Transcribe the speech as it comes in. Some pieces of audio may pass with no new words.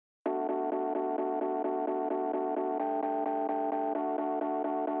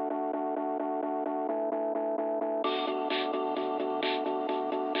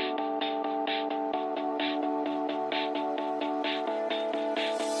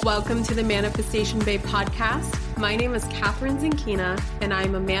Welcome to the Manifestation Babe podcast. My name is Catherine Zinkina, and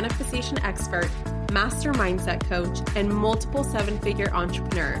I'm a manifestation expert, master mindset coach, and multiple seven-figure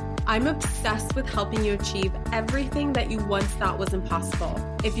entrepreneur. I'm obsessed with helping you achieve everything that you once thought was impossible.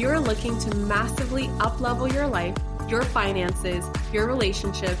 If you're looking to massively up-level your life, your finances, your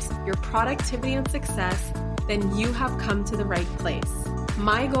relationships, your productivity and success, then you have come to the right place.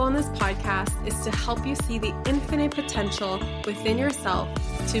 My goal in this podcast is to help you see the infinite potential within yourself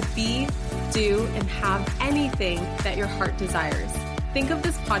to be, do, and have anything that your heart desires. Think of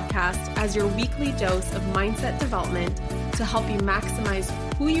this podcast as your weekly dose of mindset development to help you maximize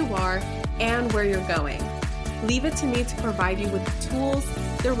who you are and where you're going. Leave it to me to provide you with the tools,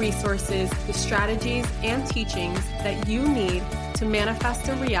 the resources, the strategies, and teachings that you need to manifest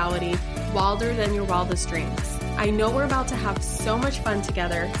a reality wilder than your wildest dreams. I know we're about to have so much fun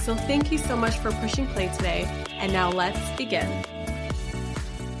together, so thank you so much for pushing play today. And now let's begin.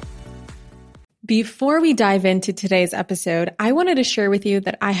 Before we dive into today's episode, I wanted to share with you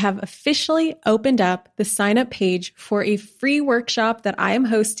that I have officially opened up the sign-up page for a free workshop that I am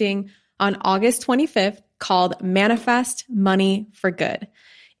hosting on August 25th called Manifest Money for Good.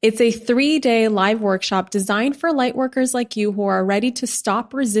 It's a 3-day live workshop designed for lightworkers like you who are ready to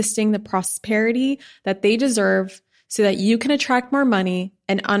stop resisting the prosperity that they deserve so that you can attract more money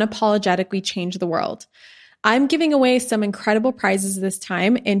and unapologetically change the world. I'm giving away some incredible prizes this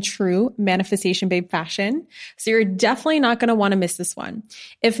time in true Manifestation Babe fashion, so you're definitely not going to want to miss this one.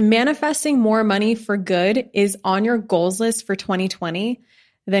 If manifesting more money for good is on your goals list for 2020,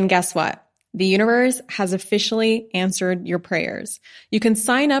 then guess what? The universe has officially answered your prayers. You can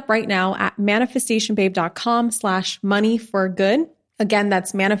sign up right now at manifestationbabe.com/money for good. Again,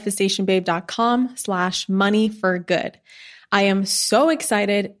 that's manifestationbabe.com/money for good. I am so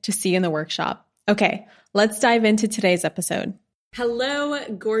excited to see you in the workshop. Okay, let's dive into today's episode. Hello,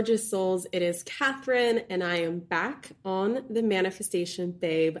 gorgeous souls. It is Catherine, and I am back on the Manifestation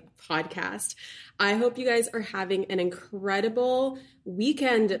Babe podcast. I hope you guys are having an incredible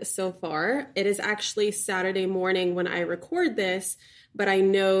weekend so far. It is actually Saturday morning when I record this, but I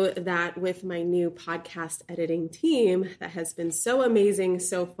know that with my new podcast editing team that has been so amazing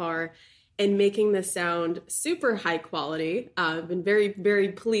so far and making this sound super high quality. I've been very, very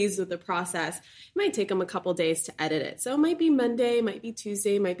pleased with the process. It might take them a couple days to edit it. So it might be Monday, might be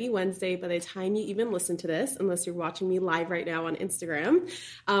Tuesday, might be Wednesday by the time you even listen to this, unless you're watching me live right now on Instagram.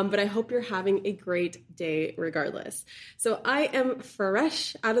 But I hope you're having a great day regardless. So I am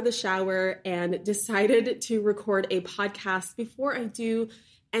fresh out of the shower and decided to record a podcast before I do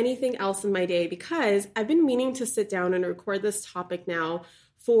anything else in my day because I've been meaning to sit down and record this topic now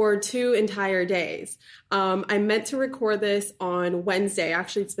for 2 entire days. I meant to record this on Wednesday.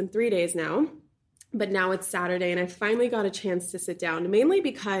 Actually, it's been 3 days now, but now it's Saturday and I finally got a chance to sit down, mainly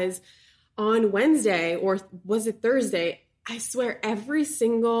because on Wednesday, or was it Thursday, I swear every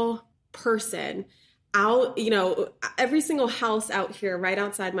single person out, every single house out here right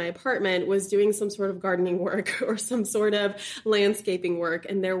outside my apartment was doing some sort of gardening work or some sort of landscaping work.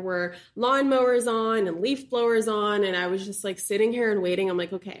 And there were lawnmowers on and leaf blowers on. And I was just like sitting here and waiting. I'm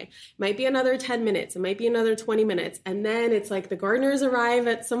like, okay, might be another 10 minutes. It might be another 20 minutes. And then it's like the gardeners arrive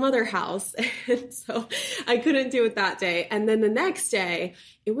at some other house. And so I couldn't do it that day. And then the next day,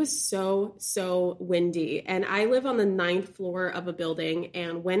 it was so windy. And I live on the 9th floor of a building.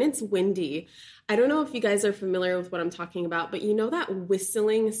 And when it's windy, I don't know if you guys are familiar with what I'm talking about, but you know that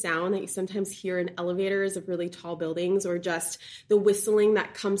whistling sound that you sometimes hear in elevators of really tall buildings, or just the whistling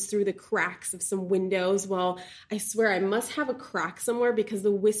that comes through the cracks of some windows? Well, I swear I must have a crack somewhere because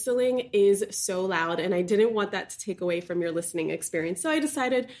the whistling is so loud and I didn't want that to take away from your listening experience. So I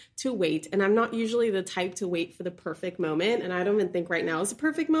decided to wait. And I'm not usually the type to wait for the perfect moment. And I don't even think right now is a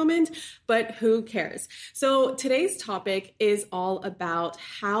perfect moment, but who cares? So today's topic is all about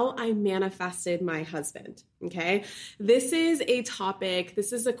how I manifested my husband. Okay. This is a topic,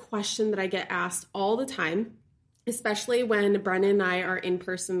 this is a question that I get asked all the time, especially when Brennan and I are in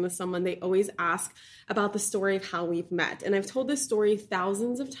person with someone. They always ask about the story of how we've met. And I've told this story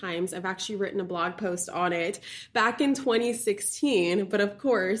thousands of times. I've actually written a blog post on it back in 2016. But of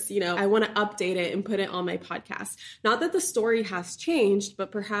course, I want to update it and put it on my podcast. Not that the story has changed,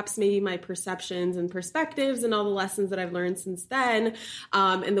 but perhaps maybe my perceptions and perspectives and all the lessons that I've learned since then,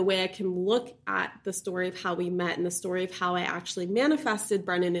 and the way I can look at the story of how we met and the story of how I actually manifested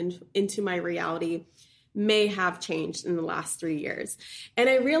Brennan into my reality may have changed in the last 3 years. And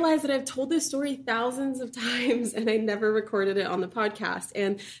I realized that I've told this story thousands of times and I never recorded it on the podcast.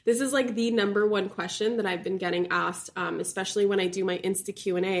 And this is like the number one question that I've been getting asked, especially when I do my Insta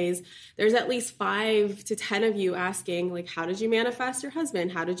Q&As. There's at least 5 to 10 of you asking, like, how did you manifest your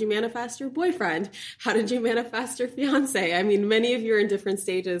husband? How did you manifest your boyfriend? How did you manifest your fiance? I mean, many of you are in different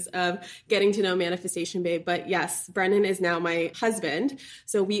stages of getting to know Manifestation Babe, but yes, Brennan is now my husband.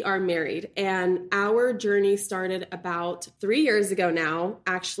 So we are married, and our journey started about 3 years ago now,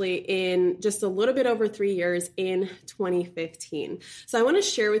 actually in just a little bit over 3 years in 2015. So I want to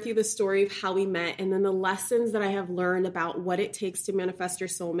share with you the story of how we met and then the lessons that I have learned about what it takes to manifest your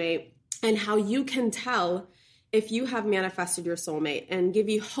soulmate and how you can tell if you have manifested your soulmate, and give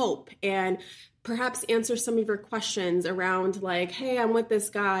you hope and perhaps answer some of your questions around like, hey, I'm with this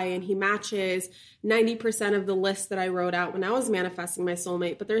guy and he matches 90% of the list that I wrote out when I was manifesting my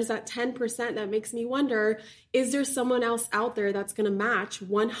soulmate. But there's that 10% that makes me wonder, is there someone else out there that's going to match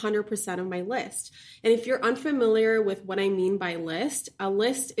 100% of my list? And if you're unfamiliar with what I mean by list, a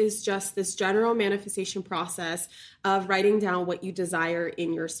list is just this general manifestation process of writing down what you desire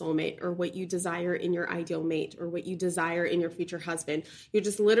in your soulmate, or what you desire in your ideal mate, or what you desire in your future husband. You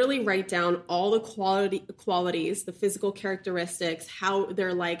just literally write down all the qualities, the physical characteristics, how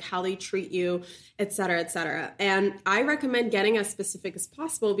they're like, how they treat you, et cetera, et cetera. And I recommend getting as specific as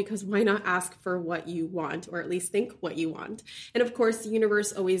possible, because why not ask for what you want, or at least think what you want? And of course, the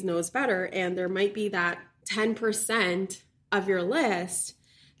universe always knows better. And there might be that 10% of your list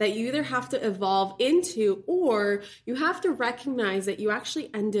that you either have to evolve into, or you have to recognize that you actually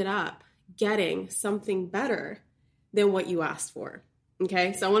ended up getting something better than what you asked for.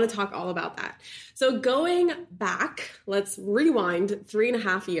 Okay, so I want to talk all about that. So going back, let's rewind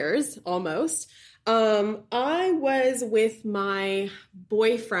 3.5 years almost. I was with my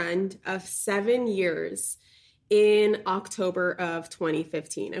boyfriend of 7 years in October of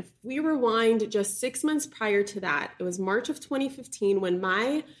 2015. If we rewind just 6 months prior to that, it was March of 2015 when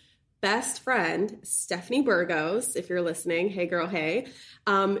my best friend, Stephanie Burgos, if you're listening, hey girl, hey,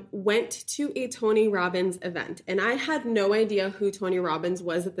 went to a Tony Robbins event. And I had no idea who Tony Robbins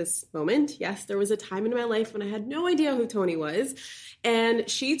was at this moment. Yes, there was a time in my life when I had no idea who Tony was. And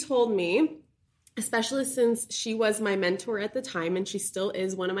she told me, especially since she was my mentor at the time, and she still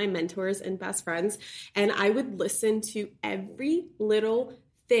is one of my mentors and best friends, and I would listen to every little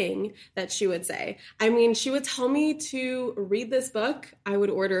thing that she would say. I mean, she would tell me to read this book, I would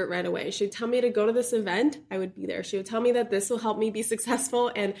order it right away. She'd tell me to go to this event, I would be there. She would tell me that this will help me be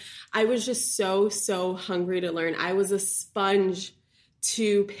successful, and I was just so hungry to learn. I was a sponge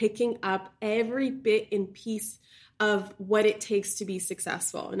to picking up every bit and piece of what it takes to be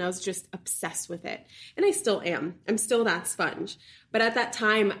successful. And I was just obsessed with it. And I still am. I'm still that sponge. But at that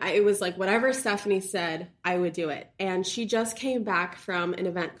time, it was like whatever Stephanie said, I would do it. And she just came back from an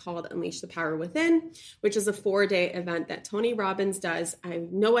event called Unleash the Power Within, which is a 4-day event that Tony Robbins does. I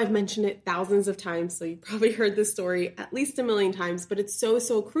know I've mentioned it thousands of times, so you've probably heard this story at least a million times, but it's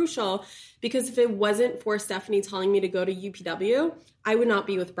so crucial, because if it wasn't for Stephanie telling me to go to UPW, I would not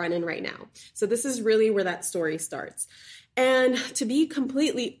be with Brennan right now. So this is really where that story starts. And to be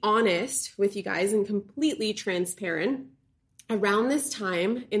completely honest with you guys and completely transparent, around this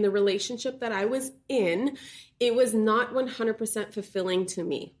time in the relationship that I was in, it was not 100% fulfilling to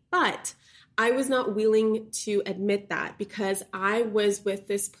me, but I was not willing to admit that, because I was with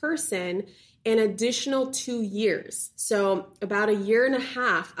this person an additional 2 years. So about 1.5 years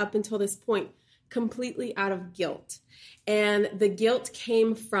up until this point, completely out of guilt. And the guilt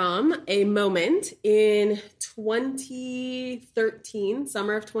came from a moment in 2013,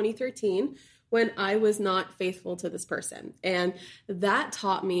 summer of 2013, when I was not faithful to this person. And that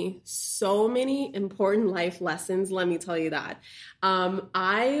taught me so many important life lessons, let me tell you that.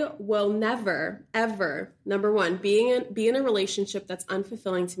 I will never, ever, number one, be in a relationship that's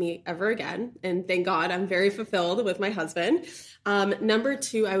unfulfilling to me ever again. And thank God I'm very fulfilled with my husband. Number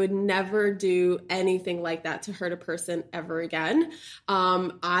two, I would never do anything like that to hurt a person ever again.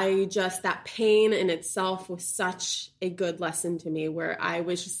 That pain in itself was such a good lesson to me, where I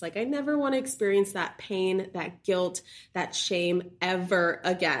was just like, I never want to experience that pain, that guilt, that shame ever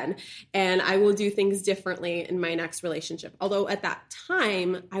again. And I will do things differently in my next relationship. Although at that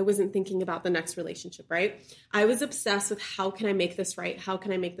time, I wasn't thinking about the next relationship, right? I was obsessed with how can I make this right? How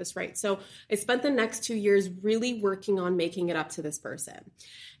can I make this right? So I spent the next 2 years really working on making it up to this person.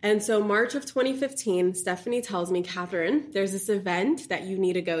 And so March of 2015, Stephanie tells me, Catherine, there's this event that you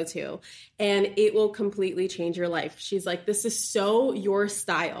need to go to, and it will completely change your life. She's like, this is so your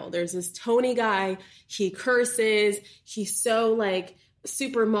style. There's this Tony guy. He curses. He's so like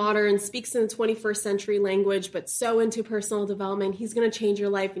super modern, speaks in the 21st century language, but so into personal development. He's going to change your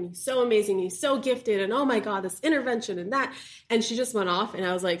life. And he's so amazing. He's so gifted. And oh my God, this intervention and that. And she just went off. And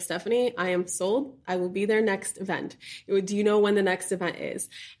I was like, Stephanie, I am sold. I will be there next event. Do you know when the next event is?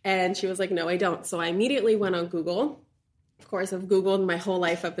 And she was like, no, I don't. So I immediately went on Google. Of course, I've Googled my whole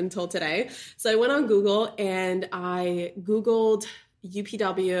life up until today. So I went on Google and I Googled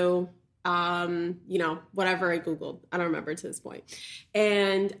UPW, whatever I Googled. I don't remember to this point.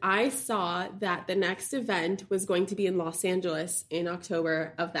 And I saw that the next event was going to be in Los Angeles in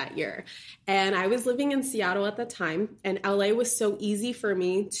October of that year. And I was living in Seattle at the time, and LA was so easy for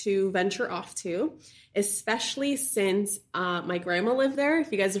me to venture off to, especially since my grandma lived there.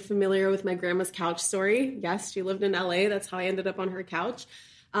 If you guys are familiar with my grandma's couch story, yes, she lived in LA. That's how I ended up on her couch.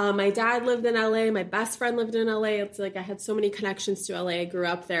 My dad lived in LA. My best friend lived in LA. It's like I had so many connections to LA. I grew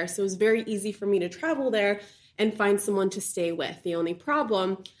up there. So it was very easy for me to travel there and find someone to stay with. The only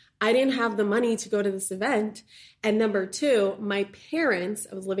problem, I didn't have the money to go to this event. And number two, my parents,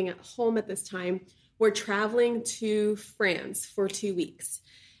 I was living at home at this time, were traveling to France for 2 weeks.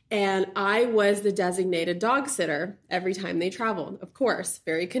 And I was the designated dog sitter every time they traveled. Of course,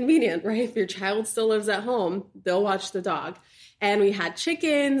 very convenient, right? If your child still lives at home, they'll watch the dog. And we had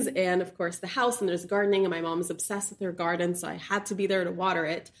chickens and, of course, the house, and there's gardening, and my mom is obsessed with her garden, so I had to be there to water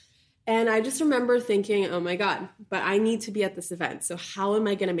it. And I just remember thinking, oh my God, but I need to be at this event. So how am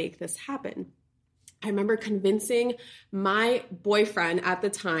I going to make this happen? I remember convincing my boyfriend at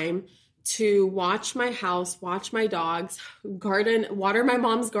the time to watch my house, watch my dogs, garden, water my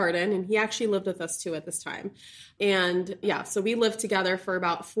mom's garden. And he actually lived with us too at this time. And yeah, so we lived together for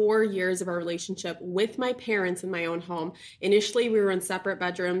about 4 years of our relationship with my parents in my own home. Initially, we were in separate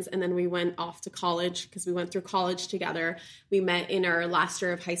bedrooms, and then we went off to college because we went through college together. We met in our last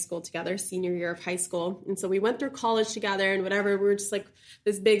year of high school together, senior year of high school. And so we went through college together and whatever. We were just like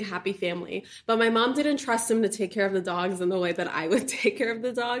this big, happy family. But my mom didn't trust him to take care of the dogs in the way that I would take care of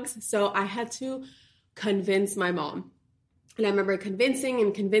the dogs. So I had to convince my mom. And I remember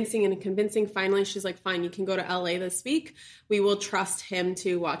convincing. Finally, she's like, fine, you can go to LA this week. We will trust him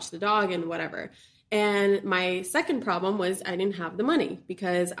to watch the dog and whatever. And my second problem was I didn't have the money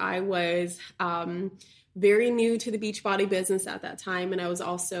because I was very new to the Beachbody business at that time. And I was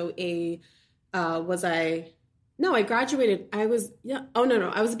also I graduated. I was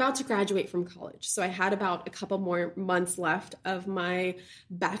about to graduate from college. So I had about a couple more months left of my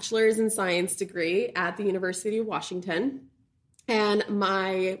bachelor's in science degree at the University of Washington. And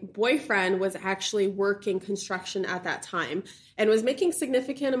my boyfriend was actually working construction at that time and was making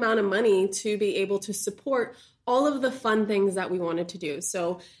significant amount of money to be able to support all of the fun things that we wanted to do.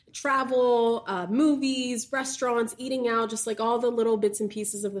 So travel, movies, restaurants, eating out, just like all the little bits and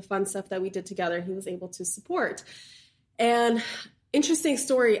pieces of the fun stuff that we did together, he was able to support. And interesting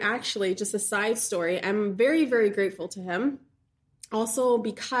story, actually, just a side story. I'm very, very grateful to him. Also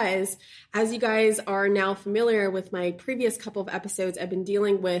because, as you guys are now familiar with my previous couple of episodes, I've been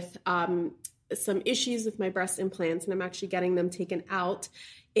dealing with some issues with my breast implants, and I'm actually getting them taken out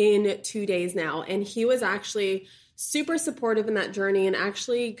in 2 days now. And he was actually super supportive in that journey and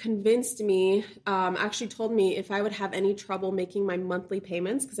actually convinced me, actually told me if I would have any trouble making my monthly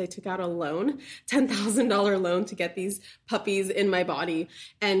payments, because I took out a loan, $10,000 loan to get these puppies in my body.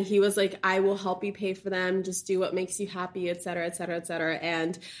 And he was like, I will help you pay for them. Just do what makes you happy, et cetera, et cetera, et cetera.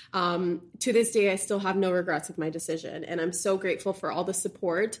 And to this day, I still have no regrets with my decision. And I'm so grateful for all the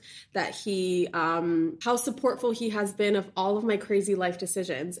support that how supportful he has been of all of my crazy life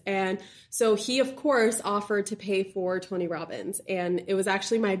decisions. And so he, of course, offered to pay for Tony Robbins. And it was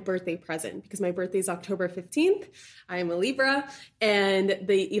actually my birthday present because my birthday is October 15th. I am a Libra. And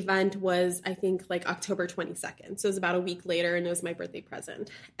the event was, I think, like October 22nd. So it was about a week later, and it was my birthday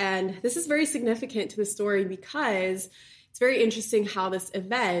present. And this is very significant to the story because it's very interesting how this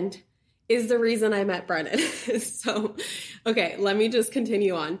event is the reason I met Brennan. So, okay, let me just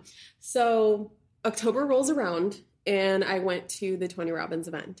continue on. So October rolls around and I went to the Tony Robbins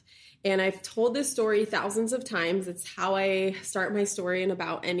event. And I've told this story thousands of times. It's how I start my story in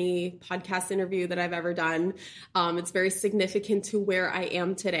about any podcast interview that I've ever done. It's very significant to where I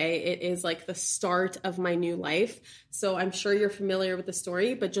am today. It is like the start of my new life. So I'm sure you're familiar with the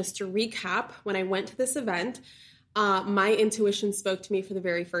story, but just to recap, when I went to this event, my intuition spoke to me for the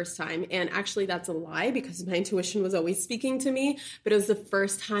very first time. And actually that's a lie because my intuition was always speaking to me, but it was the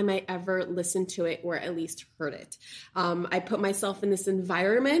first time I ever listened to it or at least heard it. I put myself in this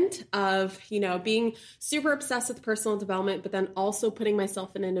environment of, being super obsessed with personal development, but then also putting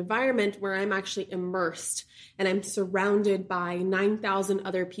myself in an environment where I'm actually immersed and I'm surrounded by 9,000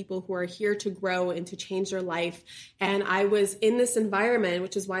 other people who are here to grow and to change their life. And I was in this environment,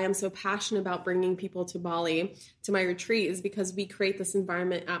 which is why I'm so passionate about bringing people to Bali, to my retreat, is because we create this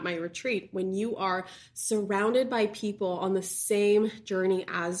environment at my retreat. When you are surrounded by people on the same journey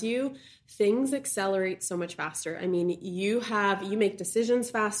as you, things accelerate so much faster. I mean, you make decisions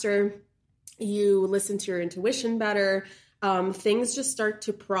faster, you listen to your intuition better, things just start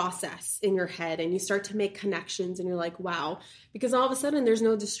to process in your head and you start to make connections and you're like, wow, because all of a sudden there's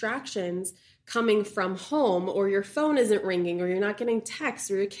no distractions coming from home, or your phone isn't ringing, or you're not getting texts,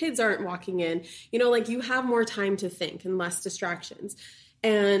 or your kids aren't walking in, you have more time to think and less distractions.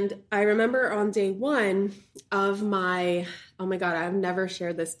 And I remember on day one of oh my God, I've never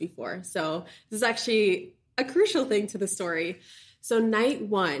shared this before. So this is actually a crucial thing to the story. So night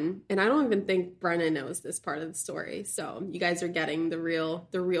one, and I don't even think Brennan knows this part of the story. So you guys are getting the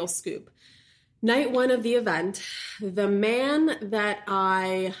real scoop. Night one of the event, the man that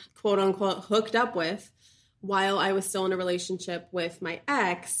I quote unquote hooked up with while I was still in a relationship with my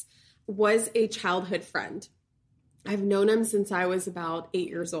ex was a childhood friend. I've known him since I was about 8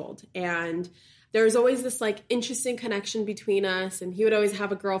 years old. And there was always this interesting connection between us, and he would always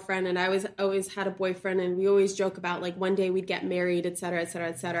have a girlfriend and I always had a boyfriend, and we always joke about one day we'd get married, et cetera, et cetera,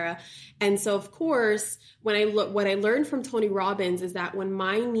 et cetera. And so of course, what I learned from Tony Robbins is that when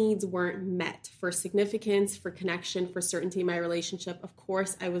my needs weren't met for significance, for connection, for certainty in my relationship, of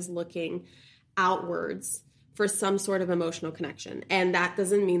course I was looking outwards for some sort of emotional connection. And that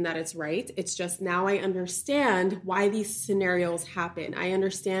doesn't mean that it's right. It's just now I understand why these scenarios happen. I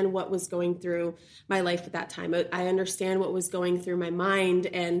understand what was going through my life at that time. I understand what was going through my mind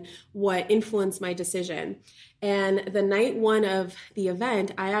and what influenced my decision. And the night one of the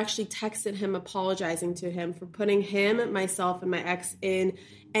event, I actually texted him apologizing to him for putting him, myself, and my ex in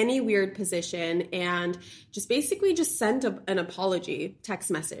any weird position, and just basically just sent an apology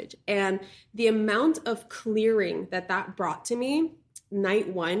text message. And the amount of clearing that brought to me, night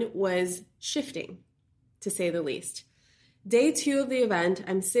one, was shifting, to say the least. Day two of the event,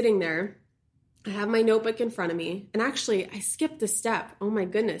 I'm sitting there. I have my notebook in front of me, and actually I skipped a step. Oh my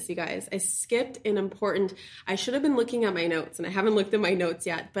goodness, you guys, I skipped I should have been looking at my notes, and I haven't looked at my notes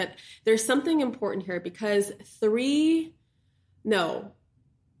yet, but there's something important here because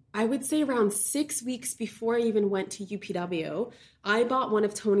I would say around 6 weeks before I even went to UPW, I bought one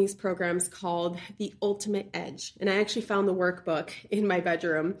of Tony's programs called The Ultimate Edge. And I actually found the workbook in my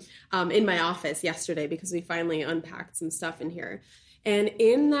bedroom, in my office yesterday, because we finally unpacked some stuff in here. And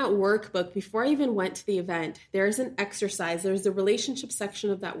in that workbook, before I even went to the event, there's an exercise. There's the relationship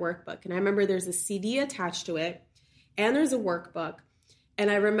section of that workbook. And I remember there's a CD attached to it, and there's a workbook. And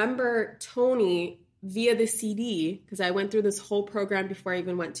I remember Tony, via the CD, because I went through this whole program before I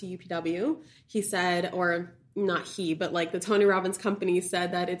even went to UPW, he said, or not he, but the Tony Robbins company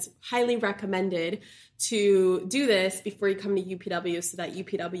said that it's highly recommended to do this before you come to UPW so that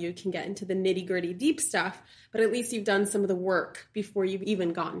UPW can get into the nitty gritty deep stuff, but at least you've done some of the work before you've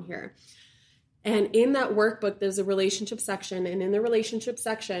even gotten here. And in that workbook, there's a relationship section. And in the relationship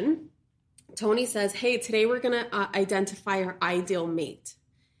section, Tony says, hey, today we're going to identify our ideal mate.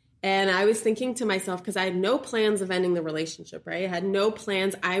 And I was thinking to myself, because I had no plans of ending the relationship, right? I had no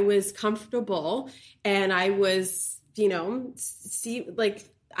plans. I was comfortable, and I was, I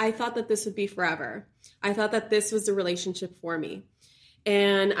thought that this would be forever. I thought that this was the relationship for me.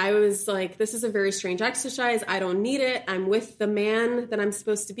 And I was like, this is a very strange exercise. I don't need it. I'm with the man that I'm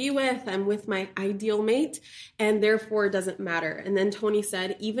supposed to be with. I'm with my ideal mate, and therefore it doesn't matter. And then Tony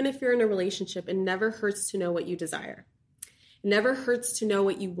said, even if you're in a relationship, it never hurts to know what you desire. It never hurts to know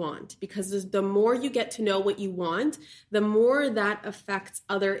what you want, because the more you get to know what you want, the more that affects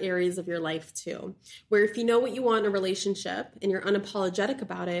other areas of your life too. Where if you know what you want in a relationship and you're unapologetic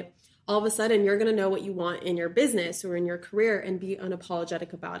about it, all of a sudden you're going to know what you want in your business or in your career and be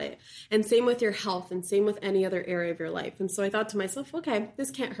unapologetic about it. And same with your health, and same with any other area of your life. And so I thought to myself, okay,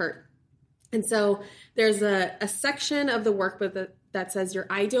 this can't hurt. And so there's a section of the workbook that says your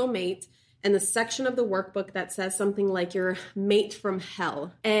ideal mate, and the section of the workbook that says something like your mate from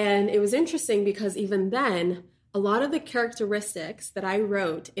hell. And it was interesting because even then, a lot of the characteristics that I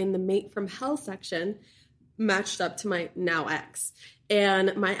wrote in the mate from hell section matched up to my now ex.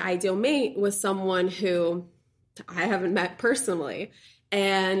 And my ideal mate was someone who I haven't met personally.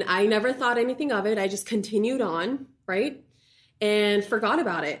 And I never thought anything of it. I just continued on, right? And forgot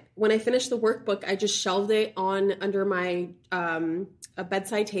about it. When I finished the workbook, I just shelved it under my a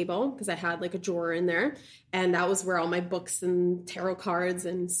bedside table because I had like a drawer in there. And that was where all my books and tarot cards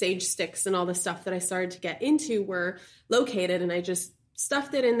and sage sticks and all the stuff that I started to get into were located. And I just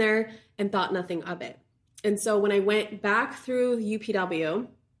stuffed it in there and thought nothing of it. And so when I went back through UPW,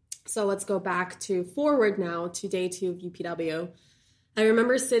 so let's go back to forward now to day 2 of UPW. I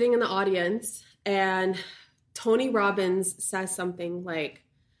remember sitting in the audience and Tony Robbins says something like,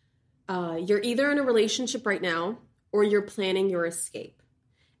 you're either in a relationship right now or you're planning your escape.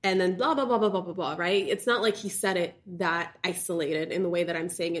 And then blah, blah, blah, blah, blah, blah, blah, right? It's not like he said it that isolated in the way that I'm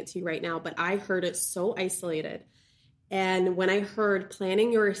saying it to you right now, but I heard it so isolated. And when I heard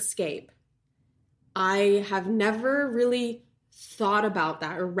planning your escape, I have never really thought about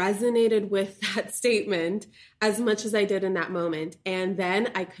that or resonated with that statement as much as I did in that moment. And then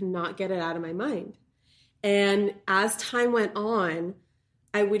I could not get it out of my mind. And as time went on,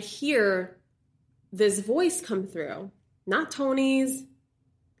 I would hear this voice come through, not Tony's,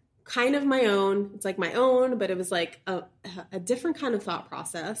 kind of my own. It's like my own, but it was like a different kind of thought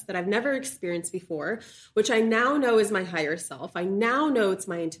process that I've never experienced before, which I now know is my higher self. I now know it's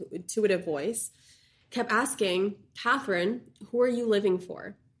my intuitive voice. Kept asking, Catherine, who are you living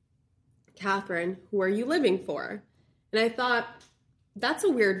for? Catherine, who are you living for? And I thought, that's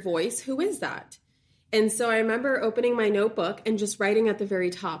a weird voice. Who is that? And so I remember opening my notebook and just writing at the very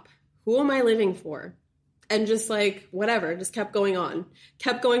top, who am I living for? And just like, whatever, just kept going on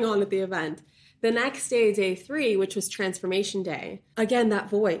at the event. The next day, day 3, which was transformation day, again, that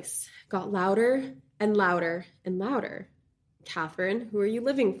voice got louder and louder and louder. Catherine, who are you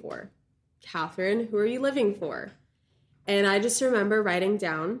living for? Catherine, who are you living for? And I just remember writing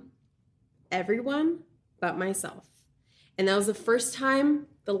down everyone but myself. And that was the first time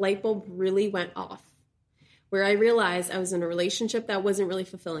the light bulb really went off, where I realized I was in a relationship that wasn't really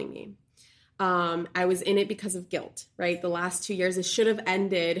fulfilling me. I was in it because of guilt, right? The last 2 years, it should have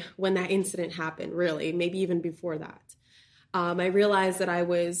ended when that incident happened, really, maybe even before that. I realized that I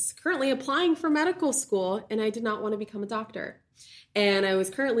was currently applying for medical school and I did not want to become a doctor. And I was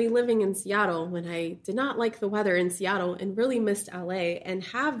currently living in Seattle when I did not like the weather in Seattle and really missed LA and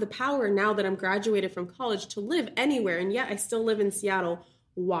have the power now that I'm graduated from college to live anywhere. And yet I still live in Seattle.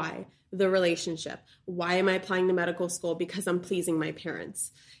 Why? The relationship. Why am I applying to medical school? Because I'm pleasing my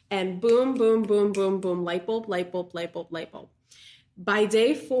parents. And boom, boom, boom, boom, boom, light bulb, light bulb, light bulb, light bulb. By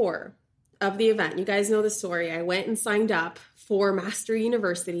day 4 of the event, you guys know the story. I went and signed up for Master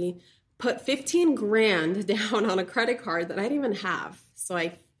University, put 15 grand down on a credit card that I didn't even have. So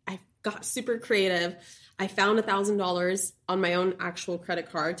I got super creative. I found $1,000 on my own actual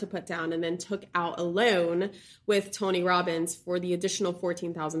credit card to put down and then took out a loan with Tony Robbins for the additional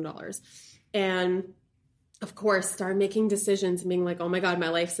 $14,000. And of course, started making decisions and being like, oh my God, my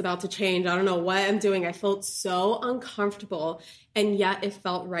life's about to change. I don't know what I'm doing. I felt so uncomfortable, and yet it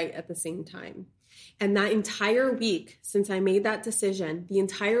felt right at the same time. And that entire week, since I made that decision, the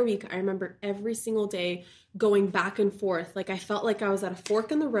entire week, I remember every single day going back and forth. Like I felt like I was at a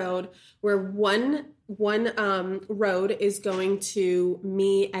fork in the road where one road is going to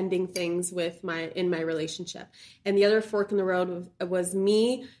me ending things in my relationship. And the other fork in the road was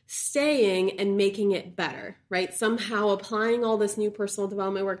me staying and making it better, right? Somehow applying all this new personal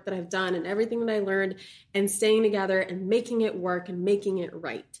development work that I've done and everything that I learned and staying together and making it work and making it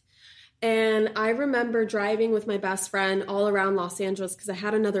right. And I remember driving with my best friend all around Los Angeles because I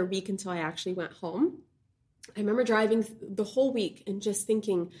had another week until I actually went home. I remember driving the whole week and just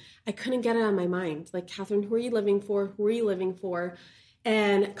thinking, I couldn't get it out of my mind. Like, Catherine, who are you living for? Who are you living for?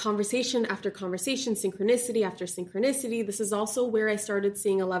 And conversation after conversation, synchronicity after synchronicity. This is also where I started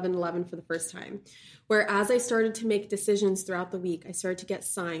seeing 1111 for the first time. Where as I started to make decisions throughout the week, I started to get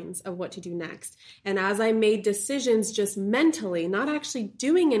signs of what to do next. And as I made decisions just mentally, not actually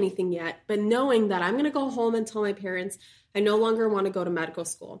doing anything yet, but knowing that I'm going to go home and tell my parents I no longer want to go to medical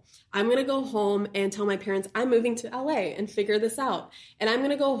school. I'm going to go home and tell my parents I'm moving to LA and figure this out. And I'm going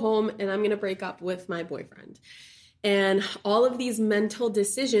to go home and I'm going to break up with my boyfriend. And all of these mental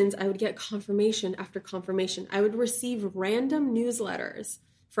decisions, I would get confirmation after confirmation. I would receive random newsletters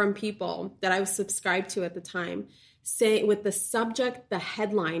from people that I was subscribed to at the time, say with the subject, the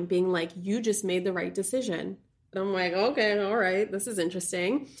headline being like, you just made the right decision. And I'm like, okay, all right, this is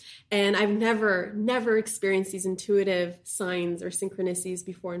interesting. And I've never experienced these intuitive signs or synchronicities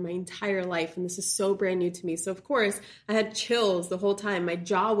before in my entire life. And this is so brand new to me. So of course I had chills the whole time. My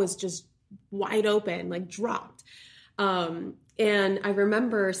jaw was just wide open, like dropped. And I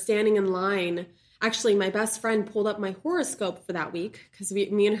remember standing in line Actually, my best friend pulled up my horoscope for that week because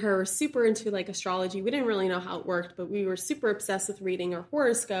me and her were super into like astrology. We didn't really know how it worked, but we were super obsessed with reading our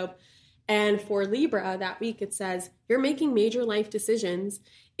horoscope. And for Libra that week, it says, you're making major life decisions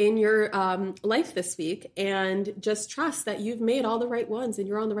in your life this week, and just trust that you've made all the right ones and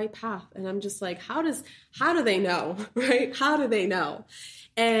you're on the right path. And I'm just like, how do they know, right? How do they know?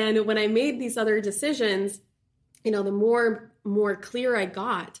 And when I made these other decisions, the more clear I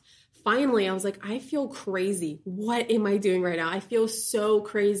got, finally, I was like, I feel crazy. What am I doing right now? I feel so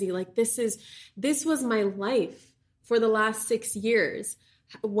crazy. Like this was my life for the last 6 years.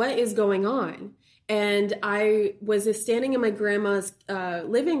 What is going on? And I was standing in my grandma's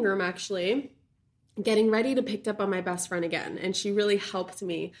living room, actually, getting ready to pick up on my best friend again. And she really helped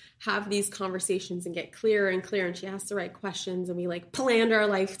me have these conversations and get clearer and clearer. And she asked the right questions, and we like planned our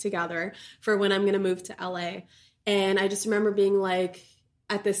life together for when I'm going to move to LA. And I just remember being like,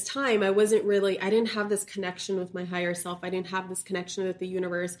 at this time, I didn't have this connection with my higher self. I didn't have this connection with the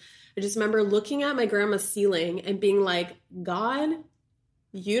universe. I just remember looking at my grandma's ceiling and being like, God,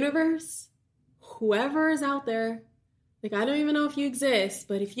 universe, whoever is out there, like, I don't even know if you exist,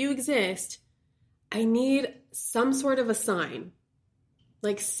 but if you exist, I need some sort of a sign,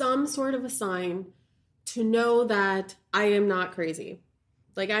 to know that I am not crazy.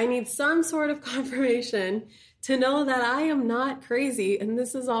 Like, I need some sort of confirmation to know that I am not crazy and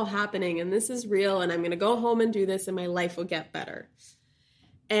this is all happening and this is real and I'm going to go home and do this and my life will get better.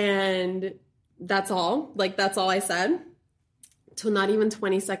 And that's all. That's all I said. Till not even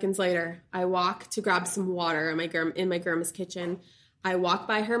 20 seconds later, I walk to grab some water in my grandma's kitchen. I walk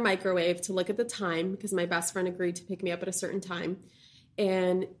by her microwave to look at the time because my best friend agreed to pick me up at a certain time.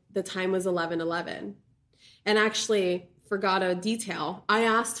 And the time was 11:11. And actually, forgot a detail. I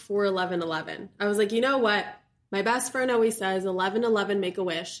asked for 11:11. I was like, you know what? My best friend always says 11:11, make a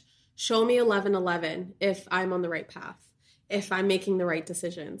wish. Show me 11:11 if I'm on the right path, if I'm making the right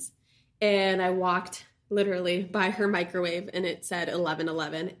decisions. And I walked literally by her microwave and it said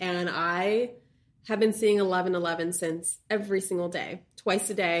 11:11. And I have been seeing 11:11 since, every single day, twice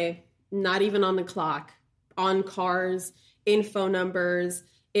a day, not even on the clock, on cars, in phone numbers,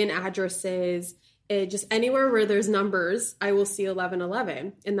 in addresses, just anywhere where there's numbers, I will see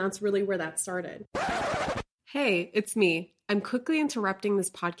 11:11. And that's really where that started. Hey, it's me. I'm quickly interrupting this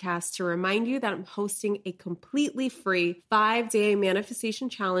podcast to remind you that I'm hosting a completely free 5-day manifestation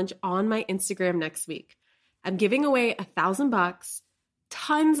challenge on my Instagram next week. I'm giving away $1,000,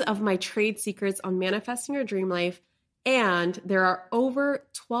 tons of my trade secrets on manifesting your dream life, and there are over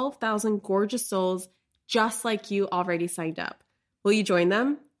 12,000 gorgeous souls just like you already signed up. Will you join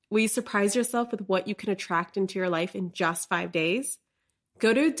them? Will you surprise yourself with what you can attract into your life in just 5 days?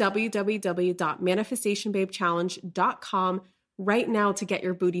 Go to www.manifestationbabechallenge.com right now to get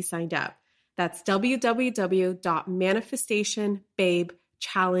your booty signed up. That's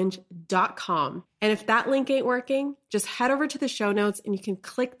www.manifestationbabechallenge.com. And if that link ain't working, just head over to the show notes and you can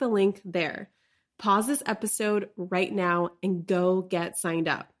click the link there. Pause this episode right now and go get signed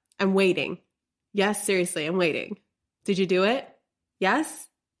up. I'm waiting. Yes, seriously, I'm waiting. Did you do it? Yes?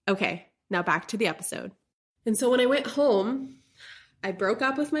 Okay, now back to the episode. And so when I went home, I broke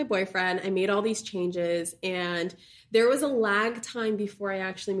up with my boyfriend. I made all these changes, and there was a lag time before I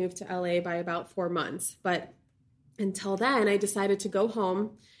actually moved to LA by about 4 months. But until then, I decided to go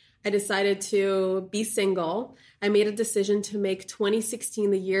home. I decided to be single. I made a decision to make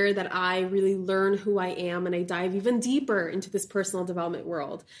 2016 the year that I really learn who I am and I dive even deeper into this personal development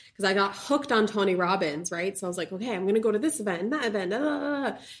world, because I got hooked on Tony Robbins, right? So I was like, okay, I'm going to go to this event and that event,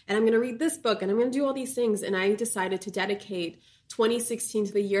 and I'm going to read this book and I'm going to do all these things. And I decided to dedicate 2016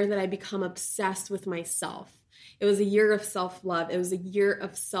 to the year that I become obsessed with myself. It was a year of self-love. It was a year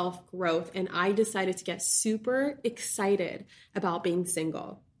of self-growth. And I decided to get super excited about being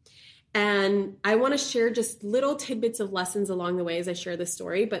single. And I want to share just little tidbits of lessons along the way as I share this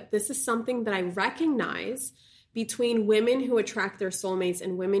story. But this is something that I recognize between women who attract their soulmates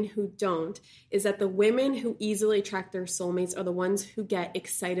and women who don't, is that the women who easily attract their soulmates are the ones who get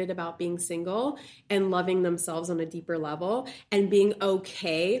excited about being single and loving themselves on a deeper level and being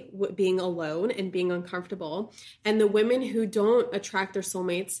okay with being alone and being uncomfortable. And the women who don't attract their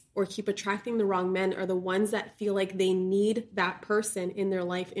soulmates or keep attracting the wrong men are the ones that feel like they need that person in their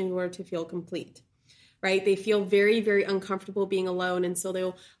life in order to feel complete. Right? They feel very, very uncomfortable being alone. And so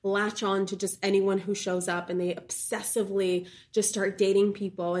they'll latch on to just anyone who shows up, and they obsessively just start dating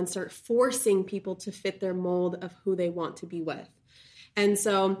people and start forcing people to fit their mold of who they want to be with. And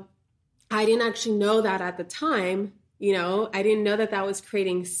so I didn't actually know that at the time, I didn't know that that was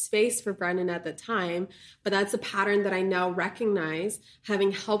creating space for Brennan at the time, but that's a pattern that I now recognize,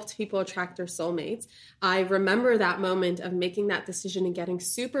 having helped people attract their soulmates. I remember that moment of making that decision and getting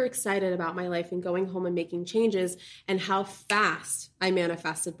super excited about my life and going home and making changes, and how fast I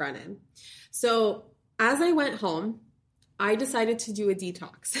manifested Brennan. So as I went home, I decided to do a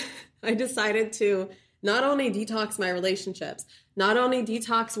detox. I decided to not only detox my relationships, not only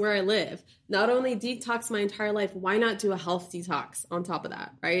detox where I live, not only detox my entire life, why not do a health detox on top of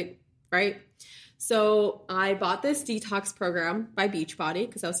that, right? So I bought this detox program by Beachbody,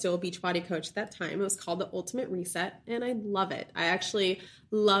 because I was still a Beachbody coach at that time. It was called the Ultimate Reset, and I love it. I actually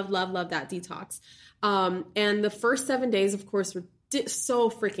love that detox. And the first 7 days, of course, were so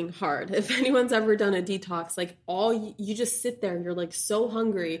freaking hard. If anyone's ever done a detox, like you just sit there and you're like so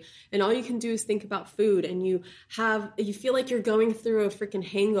hungry, and all you can do is think about food, and you feel like you're going through a freaking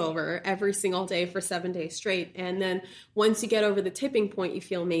hangover every single day for 7 days straight. And then once you get over the tipping point, you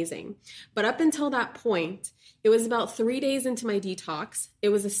feel amazing. But up until that point, it was about 3 days into my detox. It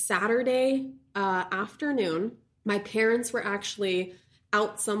was a Saturday afternoon. My parents were actually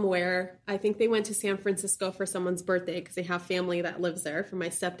out somewhere. I think they went to San Francisco for someone's birthday, because they have family that lives there from my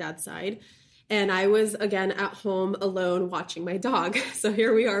stepdad's side. And I was, again, at home alone watching my dog. So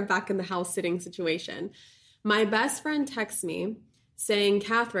here we are back in the house sitting situation. My best friend texts me saying,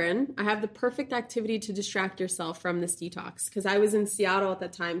 Catherine, I have the perfect activity to distract yourself from this detox. Because I was in Seattle at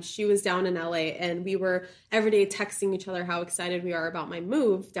that time. She was down in LA, and we were every day texting each other how excited we are about my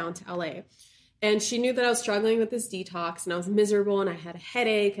move down to LA. And she knew that I was struggling with this detox, and I was miserable, and I had a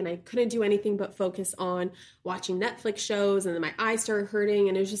headache, and I couldn't do anything but focus on watching Netflix shows, and then my eyes started hurting,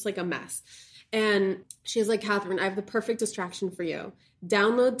 and it was just like a mess. And she was like, Catherine, I have the perfect distraction for you.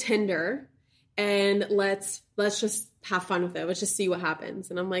 Download Tinder, and let's just have fun with it. Let's just see what happens.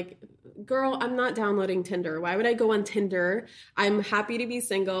 And I'm like, girl, I'm not downloading Tinder. Why would I go on Tinder? I'm happy to be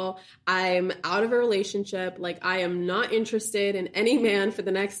single. I'm out of a relationship. Like, I am not interested in any man for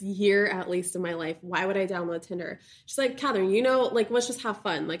the next year, at least, of my life. Why would I download Tinder? She's like, Catherine, let's just have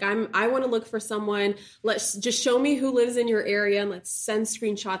fun. Like, I want to look for someone. Let's just show me who lives in your area, and let's send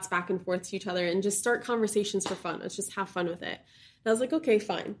screenshots back and forth to each other and just start conversations for fun. Let's just have fun with it. And I was like, okay,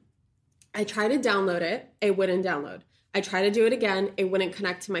 fine. I tried to download it. It wouldn't download. I tried to do it again. It wouldn't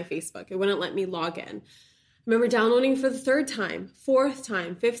connect to my Facebook. It wouldn't let me log in. I remember downloading for the third time, fourth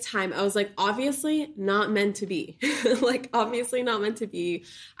time, fifth time. I was like, obviously not meant to be. Obviously not meant to be.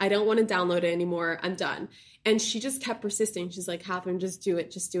 I don't want to download it anymore. I'm done. And she just kept persisting. She's like, Catherine, just do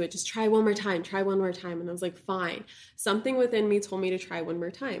it. Just do it. Just try one more time. Try one more time. And I was like, fine. Something within me told me to try one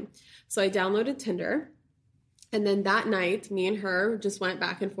more time. So I downloaded Tinder. And then that night, me and her just went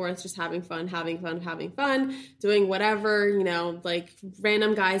back and forth, just having fun, doing whatever, like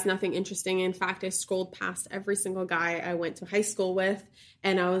random guys, nothing interesting. In fact, I scrolled past every single guy I went to high school with,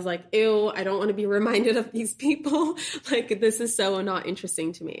 and I was like, ew, I don't want to be reminded of these people. Like, this is so not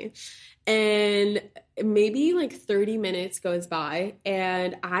interesting to me. And maybe like 30 minutes goes by,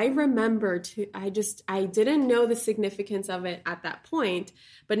 and I remember I didn't know the significance of it at that point,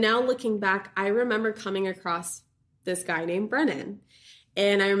 but now looking back, I remember coming across this guy named Brennan,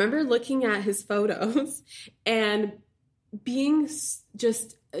 and I remember looking at his photos and being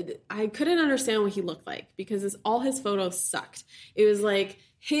just, I couldn't understand what he looked like, because all his photos sucked. It was like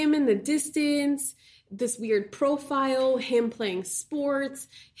him in the distance, this weird profile, him playing sports,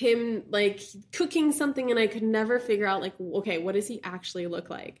 him like cooking something, and I could never figure out like, okay, what does he actually look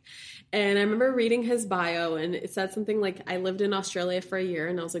like? And I remember reading his bio, and it said something like, I lived in Australia for a year,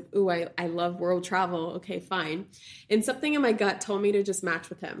 and I was like, ooh, I love world travel. Okay, fine. And something in my gut told me to just match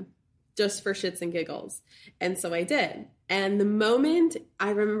with him, just for shits and giggles. And so I did. And the moment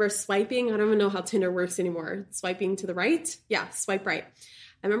I remember swiping, I don't even know how Tinder works anymore, swiping to the right. Yeah, swipe right.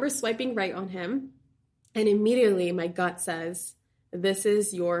 I remember swiping right on him. And immediately my gut says, this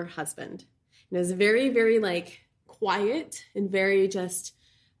is your husband. And it was very, very like quiet and very just,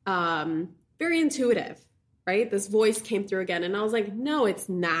 very intuitive, right? This voice came through again. And I was like, no, it's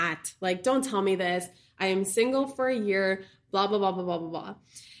not. Like, don't tell me this. I am single for a year, blah, blah, blah, blah, blah, blah, blah.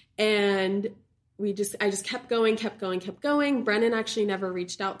 And I just kept going. Brennan actually never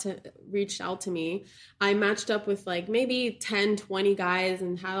reached out to me. I matched up with like maybe 10, 20 guys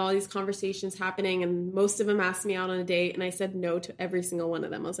and had all these conversations happening. And most of them asked me out on a date. And I said no to every single one of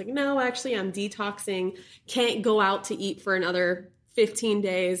them. I was like, no, actually I'm detoxing. Can't go out to eat for another 15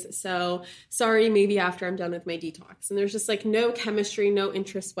 days. So sorry, maybe after I'm done with my detox. And there's just like no chemistry, no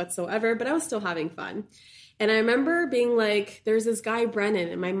interest whatsoever, but I was still having fun. And I remember being like, there's this guy, Brennan,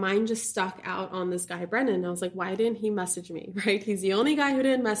 and my mind just stuck out on this guy, Brennan. And I was like, why didn't he message me, right? He's the only guy who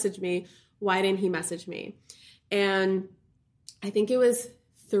didn't message me. Why didn't he message me? And I think it was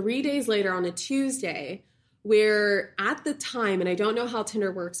 3 days later on a Tuesday, where at the time, and I don't know how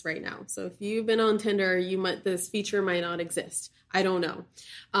Tinder works right now. So if you've been on Tinder, this feature might not exist. I don't know.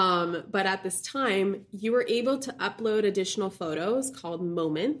 But at this time, you were able to upload additional photos called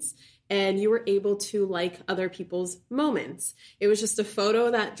moments, and you were able to like other people's moments. It was just a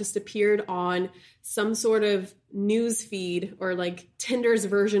photo that just appeared on some sort of news feed, or like Tinder's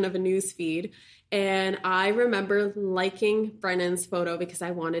version of a news feed. And I remember liking Brennan's photo because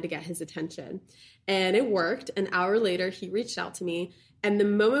I wanted to get his attention. And it worked. An hour later, he reached out to me. And the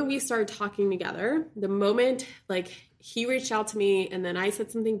moment we started talking together, the moment like he reached out to me and then I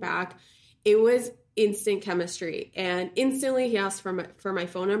said something back, it was instant chemistry. And instantly he asked for my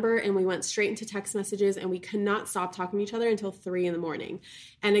phone number, and we went straight into text messages, and we could not stop talking to each other until 3 a.m.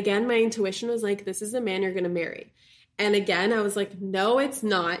 And again, my intuition was like, this is the man you're going to marry. And again, I was like, no, it's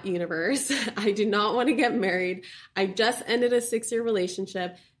not, universe. I do not want to get married. I just ended a 6-year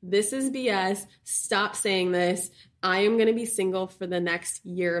relationship. This is BS. Stop saying this. I am going to be single for the next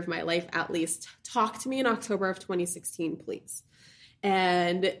year of my life, at least. Talk to me in October of 2016, please.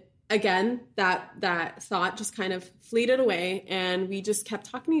 And again, that thought just kind of fleeted away, and we just kept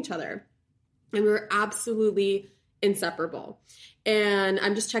talking to each other. And we were absolutely inseparable. And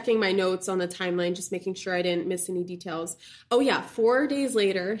I'm just checking my notes on the timeline, just making sure I didn't miss any details. Oh yeah, 4 days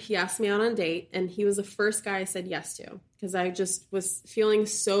later, he asked me out on a date, and he was the first guy I said yes to, because I just was feeling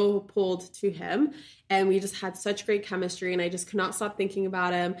so pulled to him, and we just had such great chemistry, and I just could not stop thinking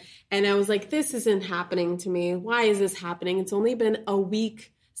about him. And I was like, this isn't happening to me. Why is this happening? It's only been a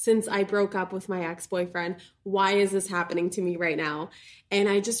week since I broke up with my ex-boyfriend. Why is this happening to me right now? And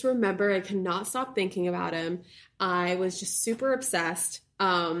I just remember I could not stop thinking about him. I was just super obsessed.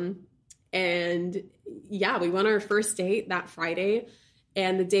 And yeah, we went on our first date that Friday,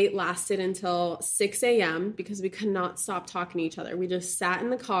 and the date lasted until 6 a.m. because we could not stop talking to each other. We just sat in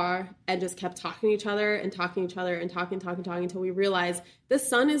the car and just kept talking to each other and talking to each other and talking until we realized the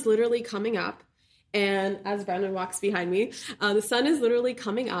sun is literally coming up. And as Brennan walks behind me, the sun is literally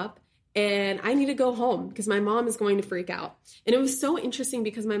coming up, and I need to go home because my mom is going to freak out. And it was so interesting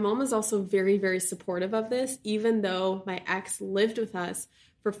because my mom was also very, very supportive of this, even though my ex lived with us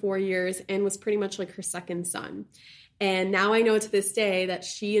for 4 years and was pretty much like her second son. And now I know to this day that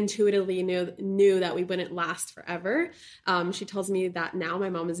she intuitively knew that we wouldn't last forever. She tells me that now my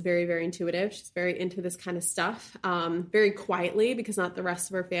mom is very, very intuitive. She's very into this kind of stuff, very quietly, because not the rest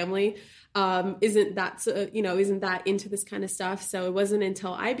of her family isn't that into this kind of stuff. So it wasn't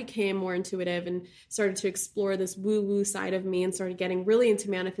until I became more intuitive and started to explore this woo-woo side of me and started getting really into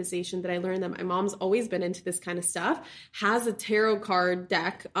manifestation that I learned that my mom's always been into this kind of stuff, has a tarot card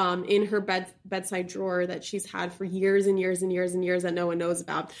deck in her bedside drawer that she's had for years and years and years and years that no one knows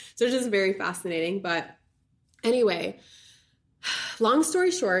about. So it's just very fascinating. But anyway, long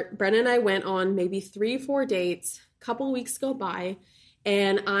story short, Brennan and I went on maybe 3-4 dates. A couple weeks go by,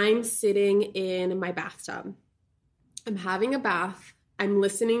 and I'm sitting in my bathtub. I'm having a bath. I'm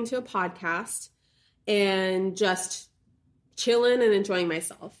listening to a podcast and just chilling and enjoying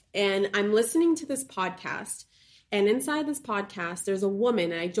myself. And I'm listening to this podcast. And inside this podcast, there's a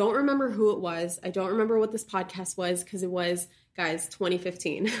woman, and I don't remember who it was. I don't remember what this podcast was because it was, guys,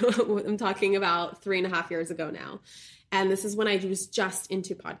 2015. I'm talking about 3.5 years ago now. And this is when I was just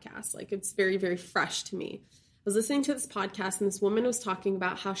into podcasts. Like, it's very, very fresh to me. I was listening to this podcast, and this woman was talking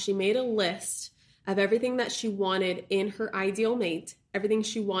about how she made a list of everything that she wanted in her ideal mate, everything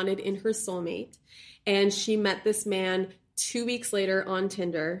she wanted in her soulmate. And she met this man 2 weeks later on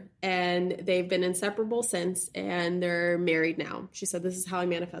Tinder, and they've been inseparable since, and they're married now. She said, this is how I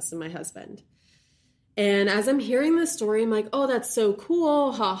manifested my husband. And as I'm hearing this story, I'm like, oh, that's so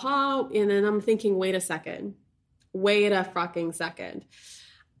cool, ha. And then I'm thinking, wait a fucking second.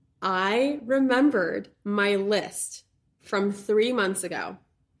 I remembered my list from 3 months ago.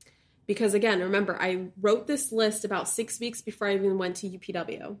 Because again, remember, I wrote this list about 6 weeks before I even went to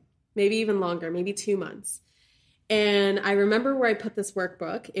UPW, maybe even longer, maybe 2 months. And I remember where I put this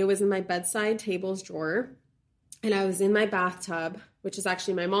workbook. It was in my bedside tables drawer, and I was in my bathtub, which is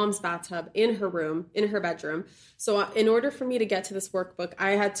actually my mom's bathtub, in her room, in her bedroom. So in order for me to get to this workbook,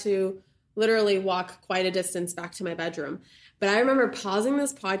 I had to literally walk quite a distance back to my bedroom. But I remember pausing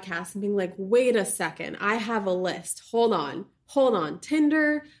this podcast and being like, wait a second, I have a list. Hold on.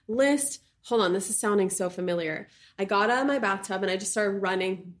 Tinder, list. Hold on, this is sounding so familiar. I got out of my bathtub and I just started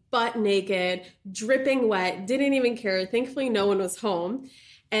running, butt naked, dripping wet, didn't even care. Thankfully, no one was home.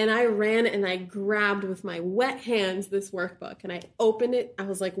 And I ran and I grabbed with my wet hands this workbook, and I opened it. I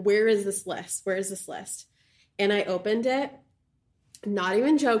was like, where is this list? And I opened it, not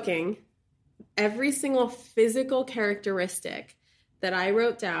even joking. every single physical characteristic that I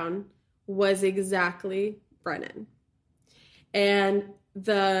wrote down was exactly Brennan. And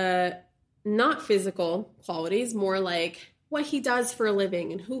the not physical qualities, more like what he does for a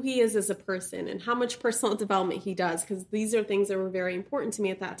living and who he is as a person and how much personal development he does, because these are things that were very important to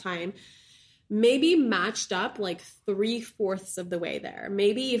me at that time, maybe matched up like 3/4 of the way there,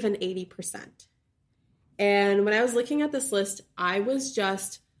 maybe even 80%. And when I was looking at this list, I was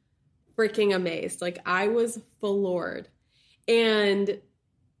just freaking amazed. Like, I was floored. And,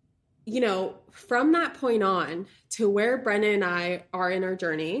 you know, from that point on to where Brennan and I are in our